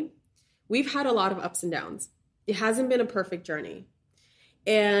journey, we've had a lot of ups and downs. It hasn't been a perfect journey.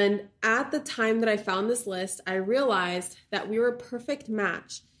 And at the time that I found this list, I realized that we were a perfect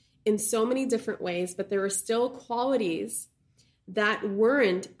match in so many different ways, but there were still qualities that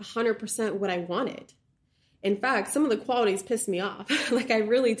weren't 100% what I wanted. In fact, some of the qualities pissed me off. Like, I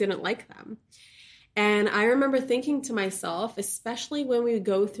really didn't like them. And I remember thinking to myself, especially when we would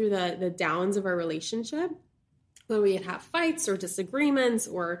go through the downs of our relationship, when we'd have fights or disagreements,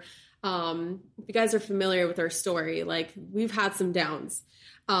 or if you guys are familiar with our story, like, we've had some downs.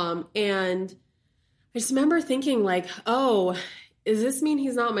 And I just remember thinking like, oh, does this mean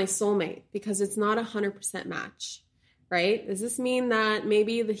he's not my soulmate? Because it's not 100% match, right? Does this mean that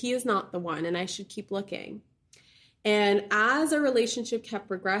maybe he is not the one and I should keep looking? And as our relationship kept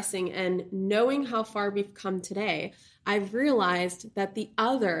progressing and knowing how far we've come today, I've realized that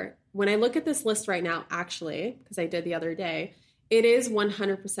when I look at this list right now, actually, because I did the other day, it is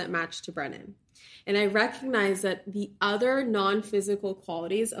 100% matched to Brennan. And I recognize that the other non-physical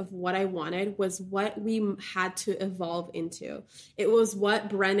qualities of what I wanted was what we had to evolve into. It was what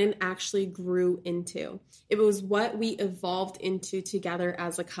Brennan actually grew into. It was what we evolved into together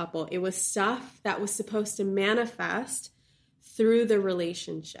as a couple. It was stuff that was supposed to manifest through the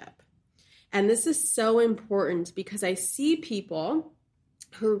relationship. And this is so important because I see people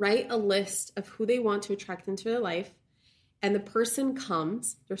who write a list of who they want to attract into their life, and the person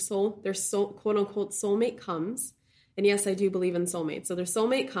comes, their quote unquote soulmate comes. And yes, I do believe in soulmates. So their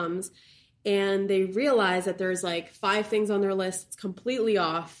soulmate comes and they realize that there's like 5 things on their list. It's completely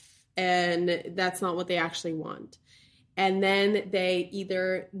off. And that's not what they actually want. And then they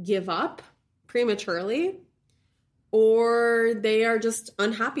either give up prematurely or they are just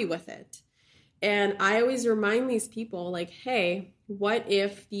unhappy with it. And I always remind these people like, hey, what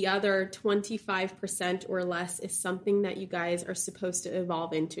if the other 25% or less is something that you guys are supposed to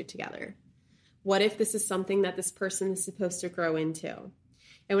evolve into together? What if this is something that this person is supposed to grow into?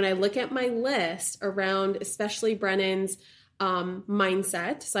 And when I look at my list around, especially Brennan's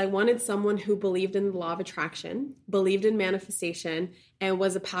mindset, so I wanted someone who believed in the law of attraction, believed in manifestation, and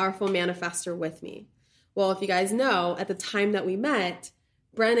was a powerful manifestor with me. Well, if you guys know, at the time that we met,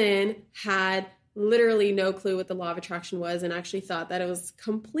 Brennan had literally no clue what the law of attraction was and actually thought that it was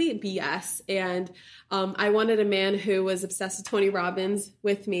complete BS. And I wanted a man who was obsessed with Tony Robbins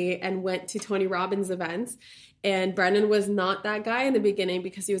with me and went to Tony Robbins events. And Brennan was not that guy in the beginning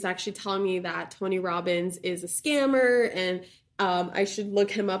because he was actually telling me that Tony Robbins is a scammer and I should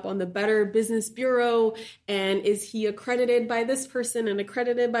look him up on the Better Business Bureau. And is he accredited by this person and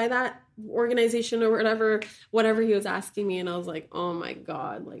accredited by that organization or whatever he was asking me. And I was like, oh my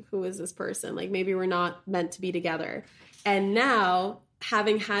God, like, who is this person? Like, maybe we're not meant to be together. And now,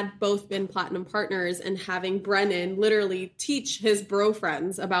 having had both been platinum partners and having Brennan literally teach his bro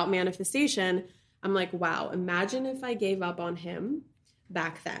friends about manifestation, I'm like, wow, imagine if I gave up on him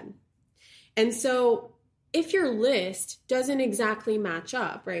back then. And so if your list doesn't exactly match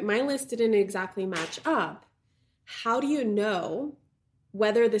up, right? My list didn't exactly match up. How do you know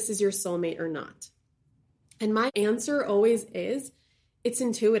whether this is your soulmate or not? And my answer always is, it's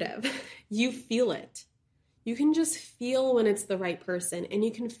intuitive. You feel it. You can just feel when it's the right person, and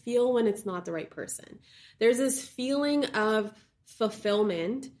you can feel when it's not the right person. There's this feeling of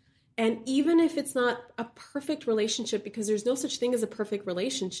fulfillment. And even if it's not a perfect relationship, because there's no such thing as a perfect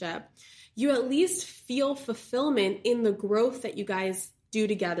relationship, you at least feel fulfillment in the growth that you guys do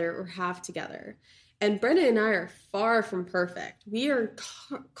together or have together. And Brennan and I are far from perfect. We are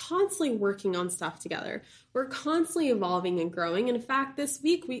constantly working on stuff together. We're constantly evolving and growing. And in fact, this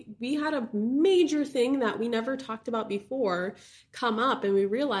week we had a major thing that we never talked about before come up, and we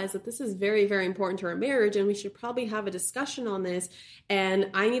realized that this is very, very important to our marriage, and we should probably have a discussion on this. And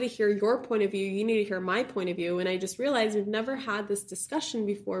I need to hear your point of view. You need to hear my point of view. And I just realized we've never had this discussion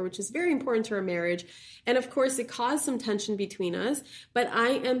before, which is very important to our marriage. And of course, it caused some tension between us, but I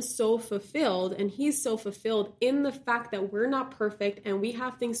am so fulfilled, and he's so fulfilled in the fact that we're not perfect and we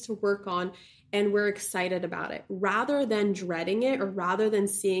have things to work on. and we're excited about it rather than dreading it or rather than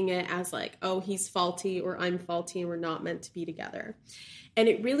seeing it as like, oh, he's faulty or I'm faulty and we're not meant to be together. And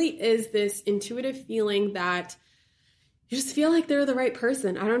it really is this intuitive feeling that you just feel like they're the right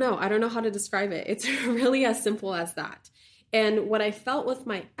person. I don't know how to describe it. It's really as simple as that. And what I felt with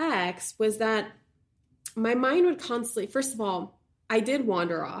my ex was that my mind would constantly, first of all, I did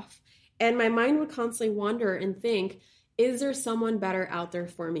wander off, and my mind would constantly wander and think, is there someone better out there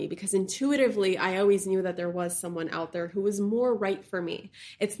for me? Because intuitively, I always knew that there was someone out there who was more right for me.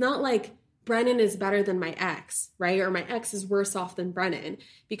 It's not like Brennan is better than my ex, right? Or my ex is worse off than Brennan,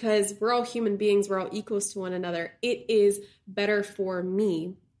 because we're all human beings. We're all equals to one another. It is better for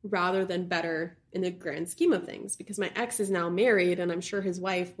me rather than better in the grand scheme of things, because my ex is now married and I'm sure his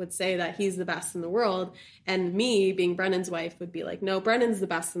wife would say that he's the best in the world. And me being Brennan's wife would be like, no, Brennan's the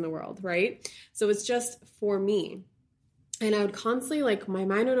best in the world, right? So it's just for me. And I would constantly, like, my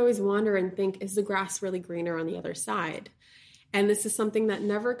mind would always wander and think, is the grass really greener on the other side? And this is something that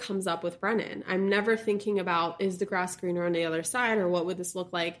never comes up with Brennan. I'm never thinking about, is the grass greener on the other side, or what would this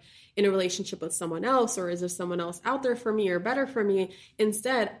look like in a relationship with someone else, or is there someone else out there for me or better for me?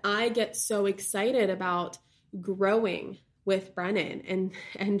 Instead, I get so excited about growing with Brennan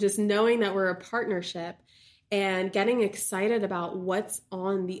and just knowing that we're a partnership and getting excited about what's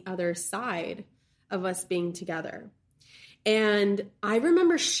on the other side of us being together. And I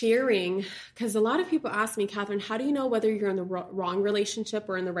remember sharing, because a lot of people ask me, Catherine, how do you know whether you're in the wrong relationship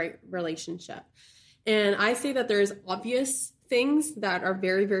or in the right relationship? And I say that there's obvious things that are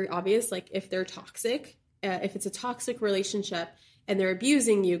very, very obvious, like if they're toxic, if it's a toxic relationship and they're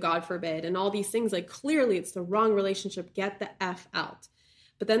abusing you, God forbid, and all these things, like clearly it's the wrong relationship, get the F out.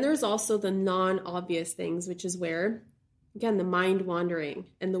 But then there's also the non-obvious things, which is where, again, the mind wandering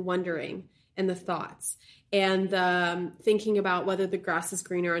and the wondering and the thoughts and the thinking about whether the grass is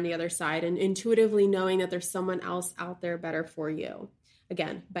greener on the other side, and intuitively knowing that there's someone else out there better for you.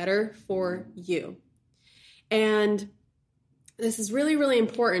 Again, better for you. And this is really, really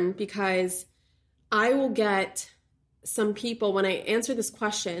important, because I will get some people when I answer this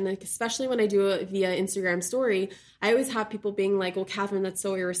question, like especially when I do it via Instagram story, I always have people being like, well, Catherine, that's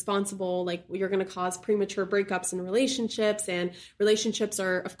so irresponsible. Like, you're going to cause premature breakups in relationships, and relationships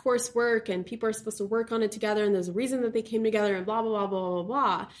are, of course, work, and people are supposed to work on it together. And there's a reason that they came together, and blah, blah, blah, blah, blah,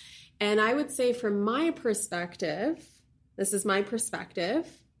 blah. And I would say, from my perspective, this is my perspective,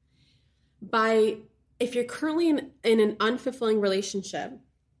 if you're currently in an unfulfilling relationship,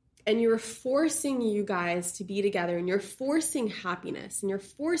 and you're forcing you guys to be together, and you're forcing happiness, and you're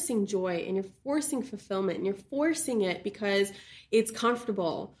forcing joy, and you're forcing fulfillment, and you're forcing it because it's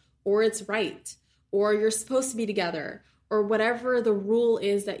comfortable, or it's right, or you're supposed to be together, or whatever the rule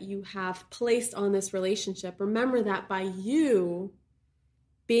is that you have placed on this relationship, remember that by you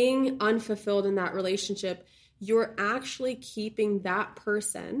being unfulfilled in that relationship, you're actually keeping that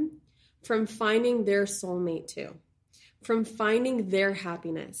person from finding their soulmate too, from finding their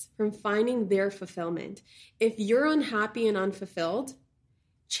happiness, from finding their fulfillment. If you're unhappy and unfulfilled,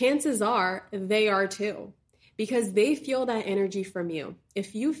 chances are they are too, because they feel that energy from you.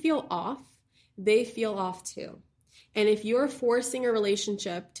 If you feel off, they feel off too. And if you're forcing a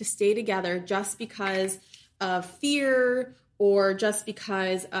relationship to stay together just because of fear, or just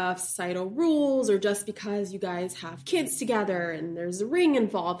because of societal rules, or just because you guys have kids together and there's a ring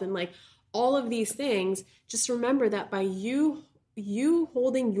involved, and like all of these things, just remember that by you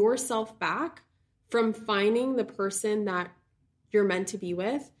holding yourself back from finding the person that you're meant to be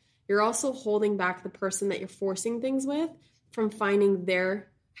with, you're also holding back the person that you're forcing things with from finding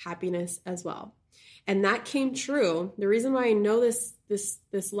their happiness as well. And that came true. The reason why I know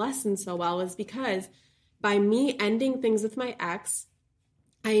this lesson so well is because by me ending things with my ex,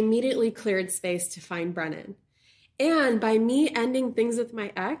 I immediately cleared space to find Brennan. And by me ending things with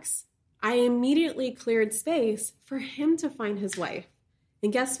my ex, I immediately cleared space for him to find his wife.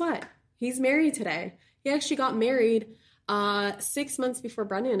 And guess what? He's married today. He actually got married 6 months before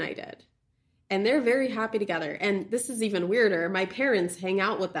Brennan and I did. And they're very happy together. And this is even weirder. My parents hang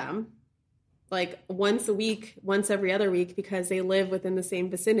out with them like once a week, once every other week, because they live within the same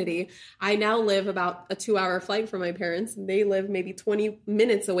vicinity. I now live about a 2-hour flight from my parents. And they live maybe 20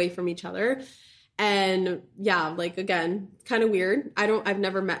 minutes away from each other. And yeah, like, again, kind of weird. I've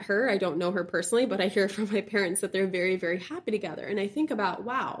never met her. I don't know her personally, but I hear from my parents that they're very, very happy together. And I think about,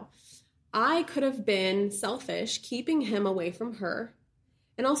 wow, I could have been selfish, keeping him away from her,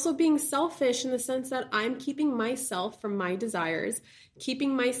 and also being selfish in the sense that I'm keeping myself from my desires,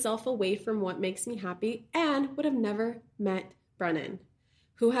 keeping myself away from what makes me happy, and would have never met Brennan,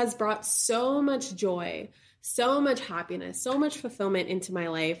 who has brought so much joy, so much happiness, so much fulfillment into my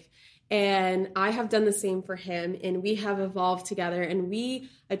life. And I have done the same for him, and we have evolved together. And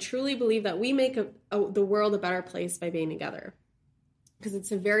I truly believe that we make the world a better place by being together, because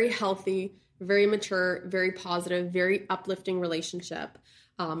it's a very healthy, very mature, very positive, very uplifting relationship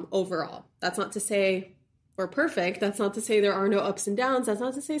overall. That's not to say we're perfect. That's not to say there are no ups and downs. That's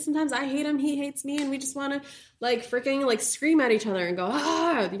not to say sometimes I hate him, he hates me, and we just want to freaking scream at each other and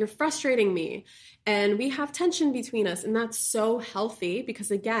go, you're frustrating me. And we have tension between us, and that's so healthy,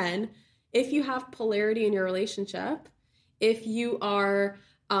 because again, if you have polarity in your relationship, if you are,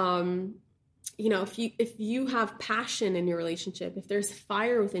 if you have passion in your relationship, if there's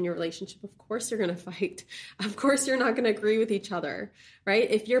fire within your relationship, of course you're going to fight. Of course you're not going to agree with each other,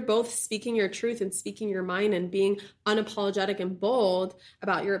 right? If you're both speaking your truth and speaking your mind and being unapologetic and bold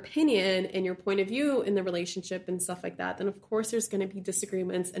about your opinion and your point of view in the relationship and stuff like that, then of course there's going to be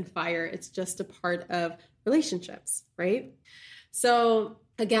disagreements and fire. It's just a part of relationships, right? So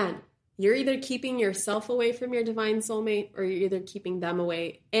again, you're either keeping yourself away from your divine soulmate, or you're either keeping them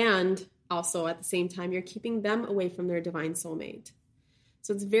away, and also at the same time, you're keeping them away from their divine soulmate.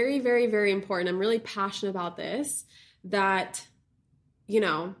 So it's very, very, very important. I'm really passionate about this, that,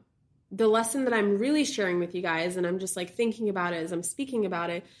 the lesson that I'm really sharing with you guys, and I'm just thinking about it as I'm speaking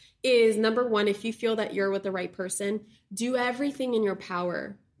about it, is number one, if you feel that you're with the right person, do everything in your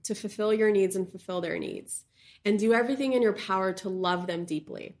power to fulfill your needs and fulfill their needs. And do everything in your power to love them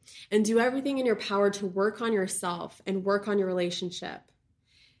deeply. And do everything in your power to work on yourself and work on your relationship.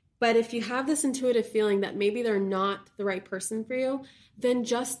 But if you have this intuitive feeling that maybe they're not the right person for you, then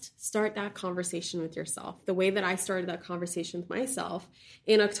just start that conversation with yourself. The way that I started that conversation with myself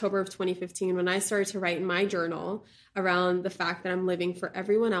in October of 2015, when I started to write in my journal around the fact that I'm living for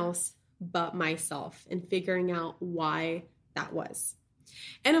everyone else but myself, and figuring out why that was.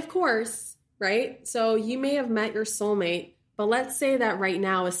 And of course, right? So you may have met your soulmate, but let's say that right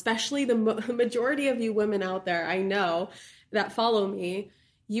now, especially the majority of you women out there, I know, that follow me,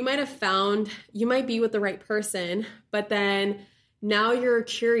 you might be with the right person, but then now you're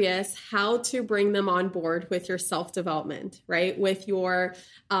curious how to bring them on board with your self-development, right? With your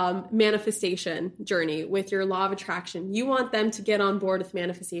manifestation journey, with your law of attraction. You want them to get on board with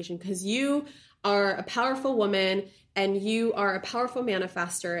manifestation, because you are a powerful woman and you are a powerful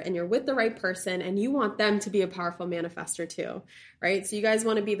manifester, and you're with the right person, and you want them to be a powerful manifester too, right? So you guys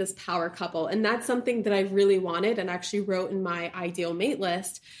want to be this power couple. And that's something that I really wanted, and actually wrote in my ideal mate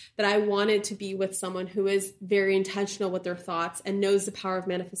list, that I wanted to be with someone who is very intentional with their thoughts and knows the power of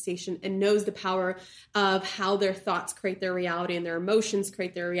manifestation and knows the power of how their thoughts create their reality, and their emotions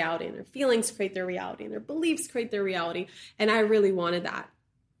create their reality, and their feelings create their reality, and their beliefs create their reality. And I really wanted that.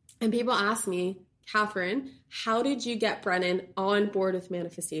 And people ask me, Catherine, how did you get Brennan on board with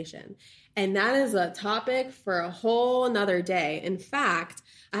manifestation? And that is a topic for a whole another day. In fact,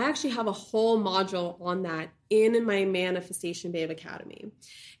 I actually have a whole module on that in my Manifestation Babe Academy.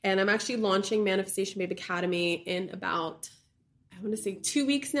 And I'm actually launching Manifestation Babe Academy in about, I want to say 2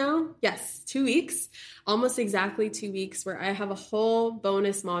 weeks now. Yes, 2 weeks, almost exactly 2 weeks, where I have a whole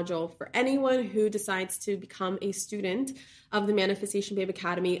bonus module for anyone who decides to become a student of the Manifestation Babe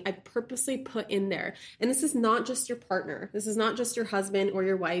Academy. I purposely put in there, and this is not just your partner. This is not just your husband or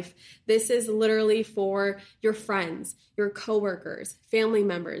your wife. This is literally for your friends, your coworkers, family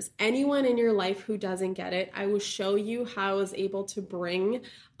members, anyone in your life who doesn't get it. I will show you how I was able to bring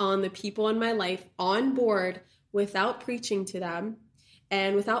on the people in my life on board without preaching to them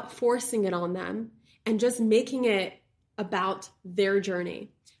and without forcing it on them, and just making it about their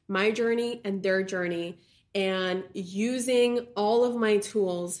journey, my journey and their journey, and using all of my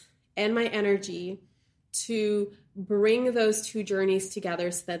tools and my energy to bring those two journeys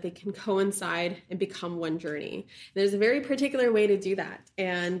together so that they can coincide and become one journey. There's a very particular way to do that,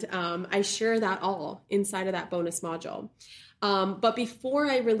 and I share that all inside of that bonus module. But before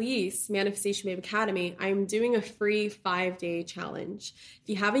I release Manifestation Babe Academy, I'm doing a free 5-day challenge. If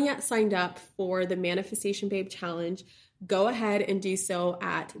you haven't yet signed up for the Manifestation Babe Challenge, go ahead and do so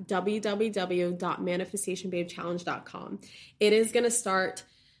at www.manifestationbabechallenge.com. It is going to start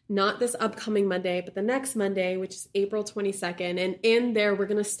not this upcoming Monday, but the next Monday, which is April 22nd. And in there, we're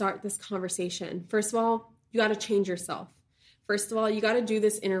going to start this conversation. First of all, you got to change yourself. First of all, you got to do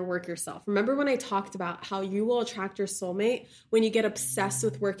this inner work yourself. Remember when I talked about how you will attract your soulmate when you get obsessed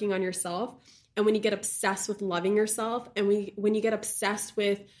with working on yourself, and when you get obsessed with loving yourself, and when you get obsessed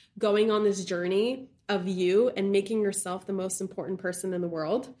with going on this journey of you and making yourself the most important person in the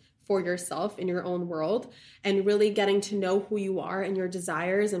world for yourself in your own world, and really getting to know who you are and your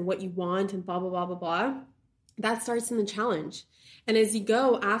desires and what you want and blah, blah, blah, blah, blah. That starts in the challenge. And as you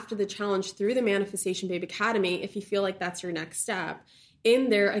go after the challenge through the Manifestation Babe Academy, if you feel like that's your next step, in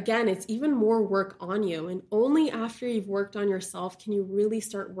there, again, it's even more work on you. And only after you've worked on yourself can you really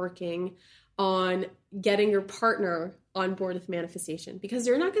start working on getting your partner on board with manifestation, because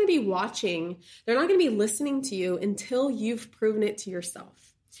they're not going to be watching, they're not going to be listening to you until you've proven it to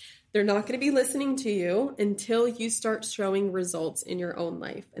yourself. They're not going to be listening to you until you start showing results in your own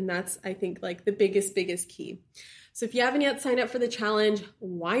life. And that's, I think, like the biggest key. So if you haven't yet signed up for the challenge,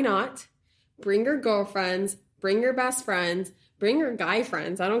 why not? Bring your girlfriends, bring your best friends, bring your guy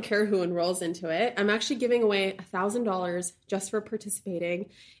friends. I don't care who enrolls into it. I'm actually giving away $1,000 just for participating.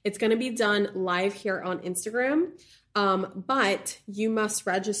 It's going to be done live here on Instagram. But you must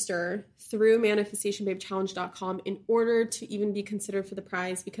register through manifestationbabechallenge.com in order to even be considered for the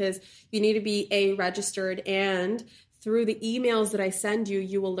prize, because you need to be registered, and through the emails that I send you,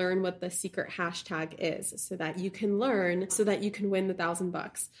 you will learn what the secret hashtag is so that you can learn, so that you can win the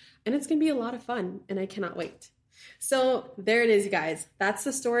 $1,000. And it's going to be a lot of fun, and I cannot wait. So there it is, you guys. That's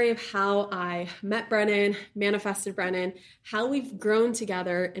the story of how I met Brennan, manifested Brennan, how we've grown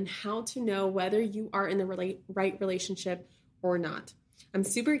together, and how to know whether you are in the right relationship or not. I'm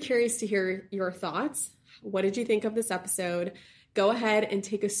super curious to hear your thoughts. What did you think of this episode? Go ahead and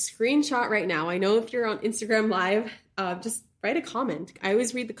take a screenshot right now. I know if you're on Instagram Live, just write a comment. I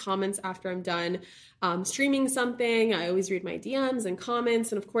always read the comments after I'm done streaming something. I always read my DMs and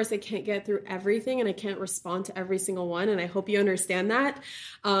comments. And of course, I can't get through everything and I can't respond to every single one. And I hope you understand that.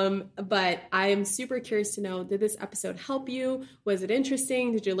 But I am super curious to know, did this episode help you? Was it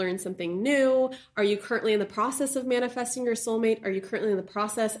interesting? Did you learn something new? Are you currently in the process of manifesting your soulmate? Are you currently in the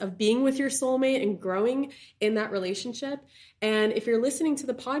process of being with your soulmate and growing in that relationship? And if you're listening to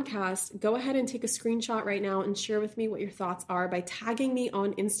the podcast, go ahead and take a screenshot right now and share with me what your thoughts are by tagging me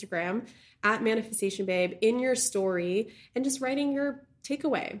on Instagram at Manifestation Babe in your story and just writing your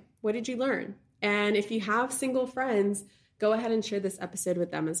takeaway. What did you learn? And if you have single friends, go ahead and share this episode with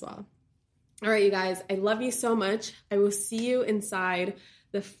them as well. All right, you guys, I love you so much. I will see you inside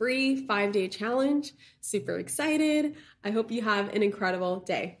the free 5-day challenge. Super excited. I hope you have an incredible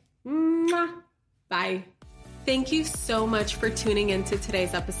day. Mwah. Bye. Thank you so much for tuning into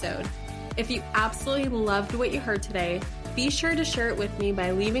today's episode. If you absolutely loved what you heard today, be sure to share it with me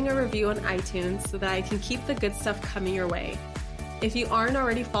by leaving a review on iTunes so that I can keep the good stuff coming your way. If you aren't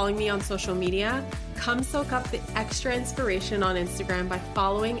already following me on social media, come soak up the extra inspiration on Instagram by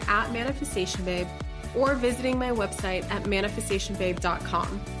following at Manifestation Babe or visiting my website at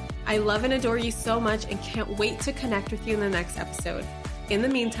manifestationbabe.com. I love and adore you so much and can't wait to connect with you in the next episode. In the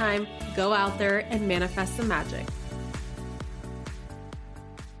meantime, go out there and manifest some magic.